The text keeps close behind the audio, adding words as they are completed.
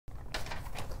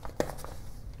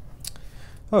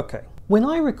Okay. When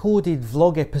I recorded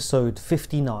vlog episode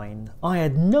 59, I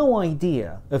had no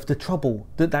idea of the trouble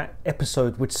that that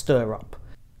episode would stir up.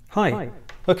 Hi.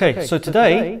 Okay, so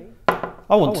today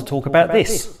I want to talk about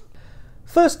this.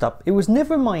 First up, it was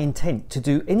never my intent to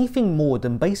do anything more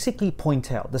than basically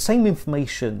point out the same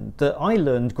information that I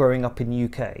learned growing up in the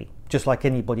UK, just like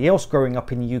anybody else growing up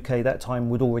in the UK that time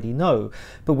would already know,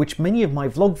 but which many of my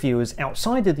vlog viewers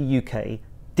outside of the UK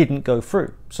didn't go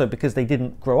through. So because they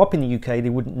didn't grow up in the UK, they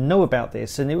wouldn't know about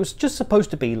this, and it was just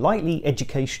supposed to be lightly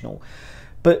educational.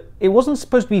 But it wasn't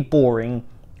supposed to be boring,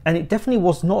 and it definitely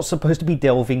was not supposed to be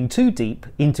delving too deep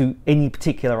into any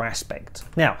particular aspect.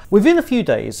 Now, within a few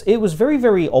days, it was very,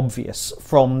 very obvious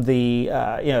from the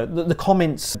the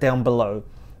comments down below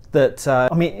that,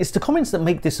 I mean, it's the comments that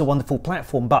make this a wonderful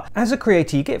platform, but as a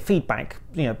creator, you get feedback,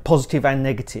 positive and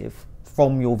negative,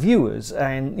 from your viewers,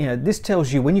 and this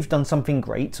tells you when you've done something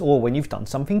great or when you've done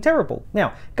something terrible.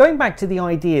 Now, going back to the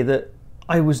idea that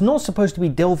I was not supposed to be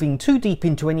delving too deep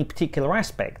into any particular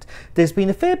aspect, there's been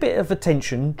a fair bit of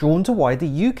attention drawn to why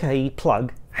the UK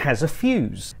plug has a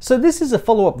fuse. So this is a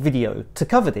follow-up video to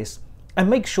cover this and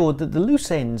make sure that the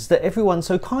loose ends that everyone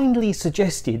so kindly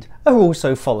suggested are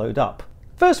also followed up.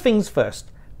 First things first,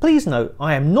 please note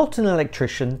I am not an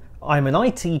electrician. I'm an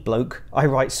IT bloke, I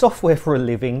write software for a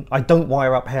living, I don't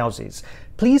wire up houses.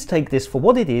 Please take this for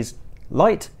what it is,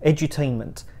 light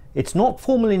edutainment. It's not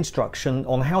formal instruction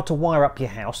on how to wire up your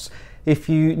house. If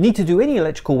you need to do any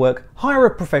electrical work, hire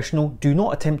a professional, do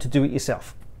not attempt to do it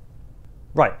yourself.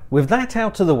 Right, with that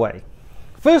out of the way,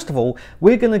 first of all,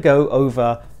 we're going to go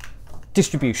over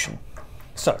distribution.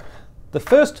 So, the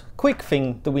first quick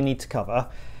thing that we need to cover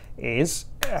is,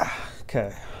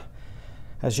 okay,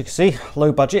 as you can see,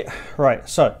 low budget. Right,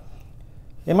 so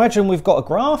imagine we've got a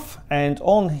graph, and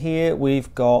on here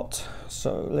we've got,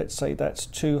 so let's say that's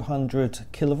 200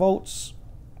 kilovolts,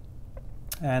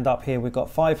 and up here we've got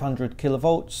 500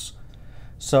 kilovolts.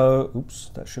 So, oops,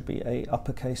 that should be a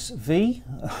uppercase V.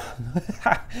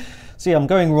 See, I'm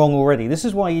going wrong already. This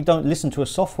is why you don't listen to a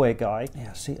software guy.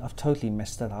 Yeah, see, I've totally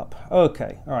messed that up.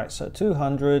 Okay, all right, so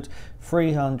 200,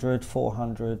 300,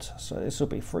 400. So this will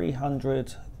be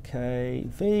 300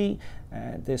 kV,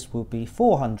 and this will be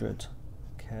 400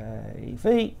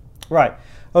 kV. Right,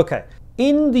 okay.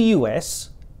 In the US,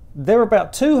 they're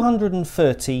about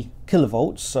 230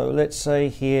 kilovolts. So let's say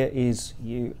here is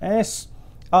US,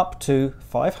 up to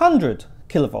 500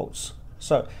 kilovolts.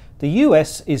 So the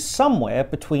US is somewhere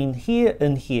between here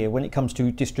and here when it comes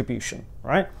to distribution,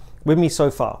 right? With me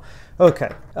so far. Okay,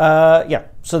 yeah,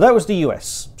 so that was the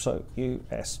US, so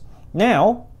US.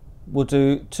 Now, we'll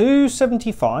do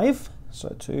 275, so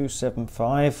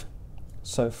 275.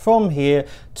 So from here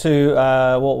to,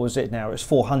 what was it now? It's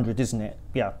 400, isn't it?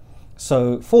 Yeah,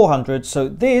 so 400, so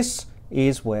this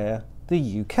is where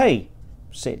the UK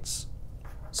sits.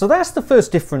 So that's the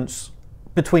first difference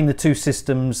between the two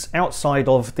systems outside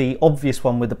of the obvious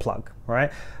one with the plug,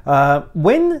 right?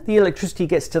 When the electricity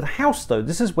gets to the house though,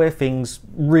 this is where things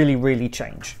really, really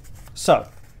change. So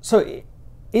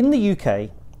in the UK,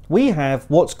 we have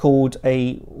what's called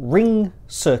a ring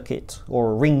circuit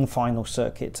or a ring final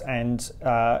circuit. And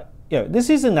this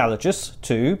is analogous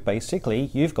to basically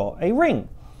you've got a ring.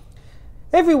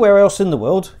 Everywhere else in the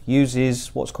world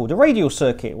uses what's called a radial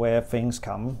circuit where things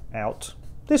come out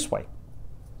this way.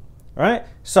 All right,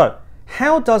 so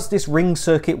how does this ring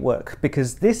circuit work?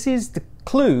 Because this is the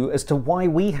clue as to why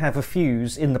we have a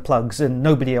fuse in the plugs and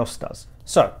nobody else does.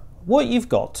 So what you've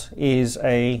got is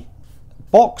a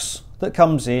box that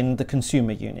comes in the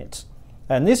consumer unit,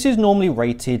 and this is normally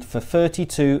rated for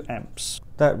 32 amps.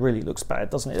 That really looks bad,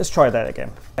 doesn't it? Let's try that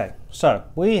again. Okay, so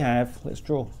we have, let's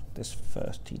draw this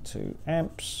 32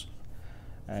 amps,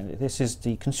 and this is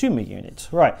the consumer unit.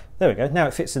 Right, there we go, now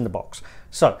it fits in the box.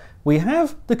 So we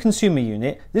have the consumer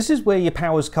unit, this is where your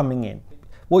power's coming in.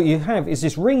 What you have is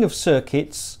this ring of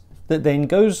circuits that then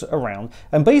goes around,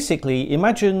 and basically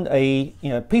imagine a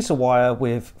piece of wire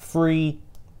with 3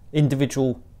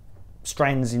 individual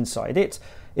strands inside it.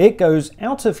 It goes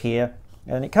out of here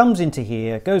and it comes into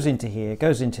here, goes into here,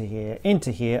 goes into here,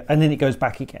 into here, and then it goes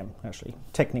back again. Actually,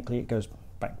 technically it goes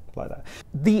back like that.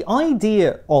 The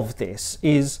idea of this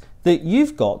is that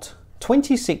you've got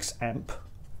 26 amp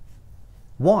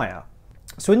wire.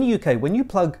 So in the UK, when you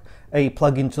plug a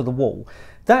plug into the wall,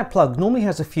 that plug normally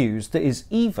has a fuse that is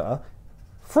either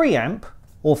 3 amp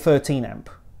or 13 amp,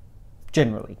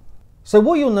 generally. So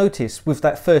what you'll notice with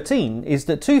that 13 is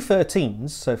that 2 13s,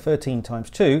 so 13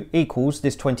 times 2, equals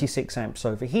this 26 amps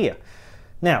over here.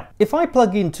 Now, if I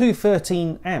plug in 2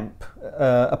 13 amp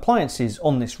appliances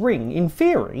on this ring, in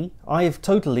theory, I've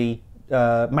totally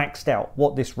maxed out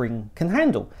what this ring can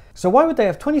handle. So why would they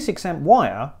have 26 amp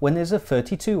wire when there's a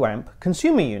 32 amp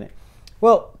consumer unit?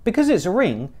 Well, because it's a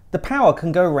ring, the power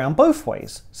can go around both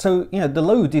ways. So, you know, the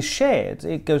load is shared.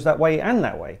 It goes that way and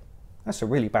that way. That's a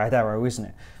really bad arrow, isn't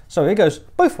it? So it goes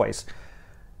both ways.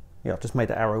 Yeah, I've just made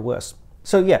the arrow worse.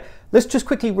 So yeah, let's just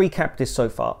quickly recap this so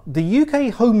far. The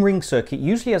UK home ring circuit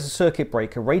usually has a circuit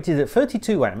breaker rated at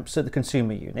 32 amps at the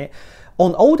consumer unit.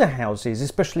 On older houses,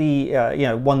 especially you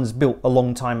know, ones built a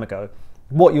long time ago,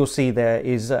 what you'll see there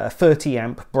is 30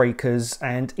 amp breakers,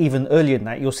 and even earlier than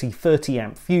that you'll see 30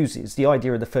 amp fuses. The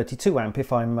idea of the 32 amp,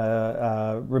 if I'm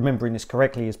remembering this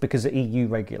correctly, is because of EU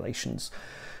regulations.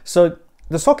 So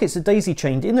the sockets are daisy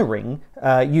chained in a ring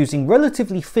using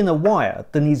relatively thinner wire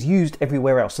than is used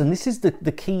everywhere else, and this is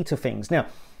the key to things. Now,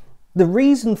 the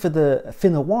reason for the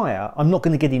thinner wire I'm not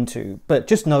going to get into, but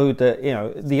just know that, you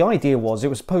know, the idea was it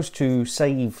was supposed to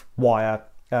save wire.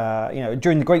 You know,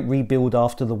 during the great rebuild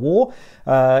after the war,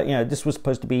 you know, this was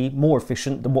supposed to be more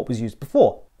efficient than what was used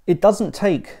before. It doesn't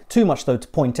take too much, though, to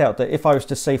point out that if I was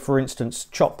to say, for instance,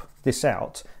 chop this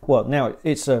out, well, now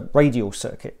it's a radial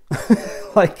circuit.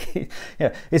 Like,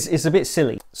 yeah, it's a bit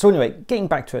silly. So anyway, getting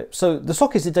back to it. So the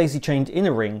sockets are daisy chained in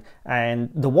a ring,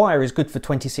 and the wire is good for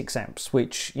 26 amps,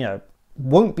 which, you know,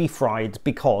 won't be fried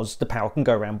because the power can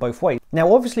go around both ways.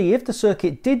 Now, obviously, if the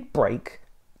circuit did break,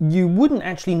 you wouldn't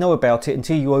actually know about it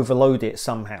until you overload it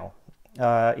somehow. You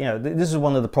know, this is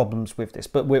one of the problems with this,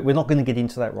 but we're not going to get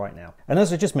into that right now. And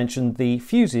as I just mentioned, the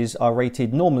fuses are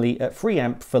rated normally at 3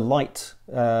 amp for light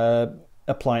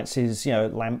appliances, you know,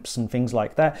 lamps and things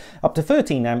like that, up to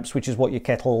 13 amps, which is what your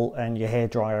kettle and your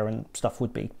hairdryer and stuff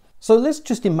would be. So let's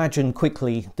just imagine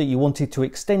quickly that you wanted to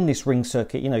extend this ring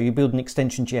circuit. You know, you build an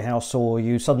extension to your house, or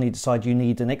you suddenly decide you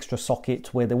need an extra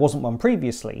socket where there wasn't one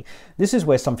previously. This is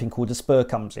where something called a spur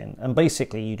comes in, and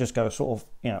basically you just go sort of,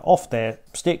 you know, off there,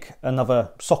 stick another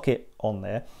socket on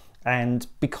there, and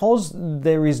because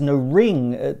there is no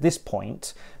ring at this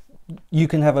point, you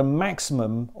can have a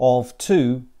maximum of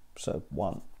 2, so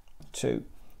 1, 2.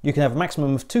 You can have a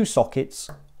maximum of 2 sockets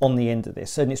on the end of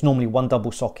this, and it's normally 1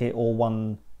 double socket or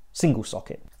 1 single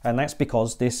socket, and that's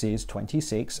because this is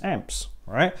 26 amps,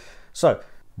 right? So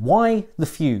why the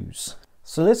fuse?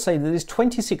 So let's say that this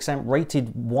 26 amp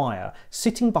rated wire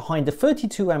sitting behind a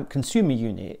 32 amp consumer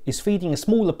unit is feeding a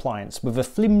small appliance with a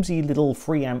flimsy little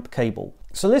 3 amp cable.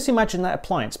 So let's imagine that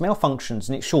appliance malfunctions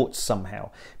and it shorts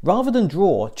somehow. Rather than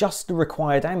draw just the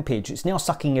required ampage, it's now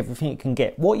sucking everything it can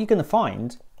get. What you're going to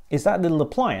find is that little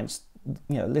appliance,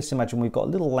 you know, let's imagine we've got a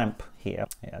little lamp here.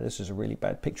 Yeah, this is a really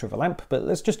bad picture of a lamp, but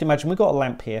let's just imagine we've got a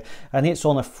lamp here and it's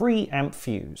on a 3 amp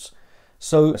fuse.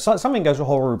 So something goes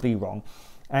horribly wrong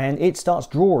and it starts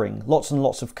drawing lots and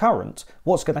lots of current.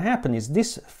 What's going to happen is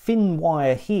this thin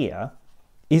wire here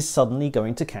is suddenly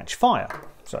going to catch fire.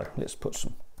 So let's put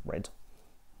some red.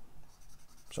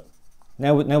 So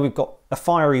now we've got a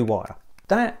fiery wire.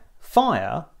 That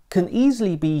fire can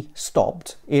easily be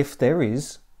stopped if there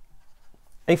is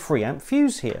a 3 amp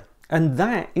fuse here, and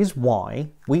that is why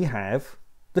we have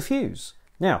the fuse.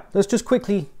 Now let's just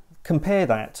quickly compare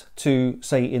that to,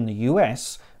 say, in the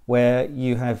US, where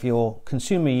you have your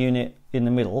consumer unit in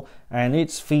the middle and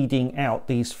it's feeding out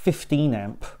these 15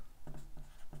 amp,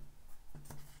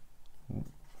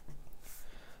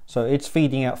 so it's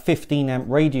feeding out 15 amp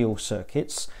radial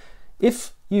circuits.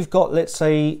 If you've got, let's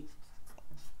say,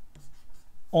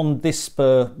 on this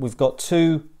spur we've got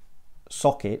 2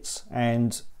 sockets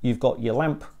and you've got your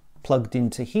lamp plugged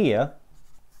into here.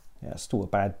 Yeah, still a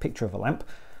bad picture of a lamp.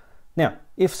 Now,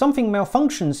 if something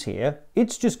malfunctions here,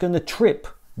 it's just going to trip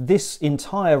this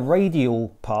entire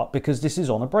radial part because this is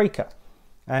on a breaker.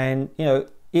 And, you know,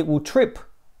 it will trip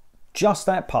just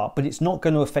that part, but it's not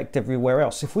going to affect everywhere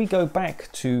else. If we go back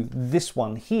to this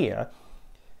one here,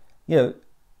 you know,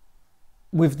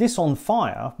 with this on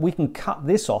fire, we can cut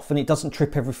this off and it doesn't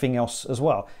trip everything else as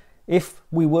well. If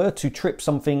we were to trip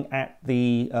something at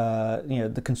the you know,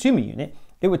 the consumer unit,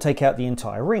 it would take out the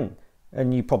entire ring,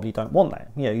 and you probably don't want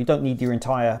that. You know, you don't need your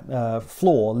entire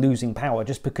floor losing power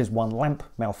just because one lamp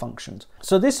malfunctioned.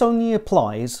 So this only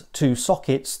applies to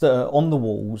sockets that are on the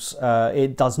walls.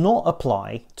 It does not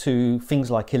apply to things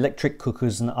like electric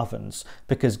cookers and ovens,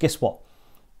 because guess what?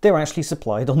 They're actually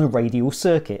supplied on a radial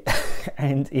circuit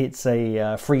and it's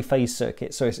a 3-phase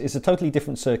circuit. So it's a totally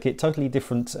different circuit, totally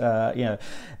different you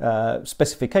know,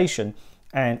 specification.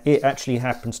 And it actually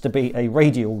happens to be a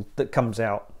radial that comes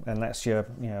out, and that's your,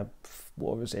 you know,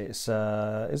 what was it? It's,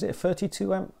 is it a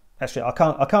 32 amp? Actually, I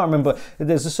can't remember.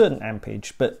 There's a certain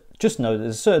ampage, but just know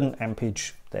there's a certain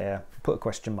ampage there. Put a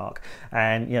question mark,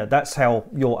 and yeah, that's how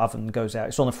your oven goes out.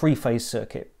 It's on a 3-phase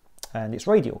circuit. and it's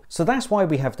radial. So that's why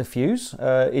we have the fuse.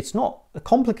 It's not a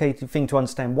complicated thing to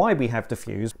understand why we have the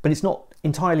fuse, but it's not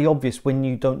entirely obvious when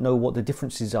you don't know what the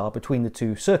differences are between the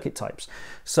two circuit types.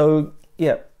 So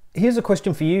yeah, here's a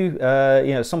question for you,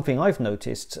 something I've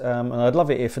noticed, and I'd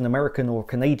love it if an American or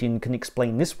Canadian can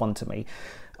explain this one to me.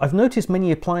 I've noticed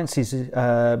many appliances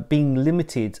being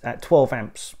limited at 12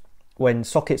 amps when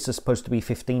sockets are supposed to be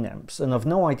 15 amps, and I've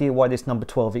no idea why this number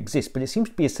 12 exists, but it seems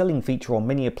to be a selling feature on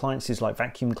many appliances like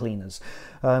vacuum cleaners.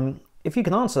 If you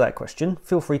can answer that question,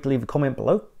 feel free to leave a comment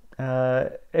below.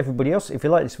 Everybody else, if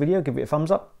you like this video, give it a thumbs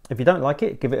up. If you don't like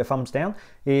it, give it a thumbs down.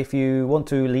 If you want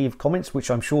to leave comments, which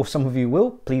I'm sure some of you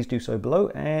will, please do so below,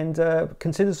 and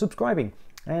consider subscribing.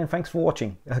 And thanks for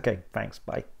watching. Okay, thanks,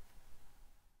 bye.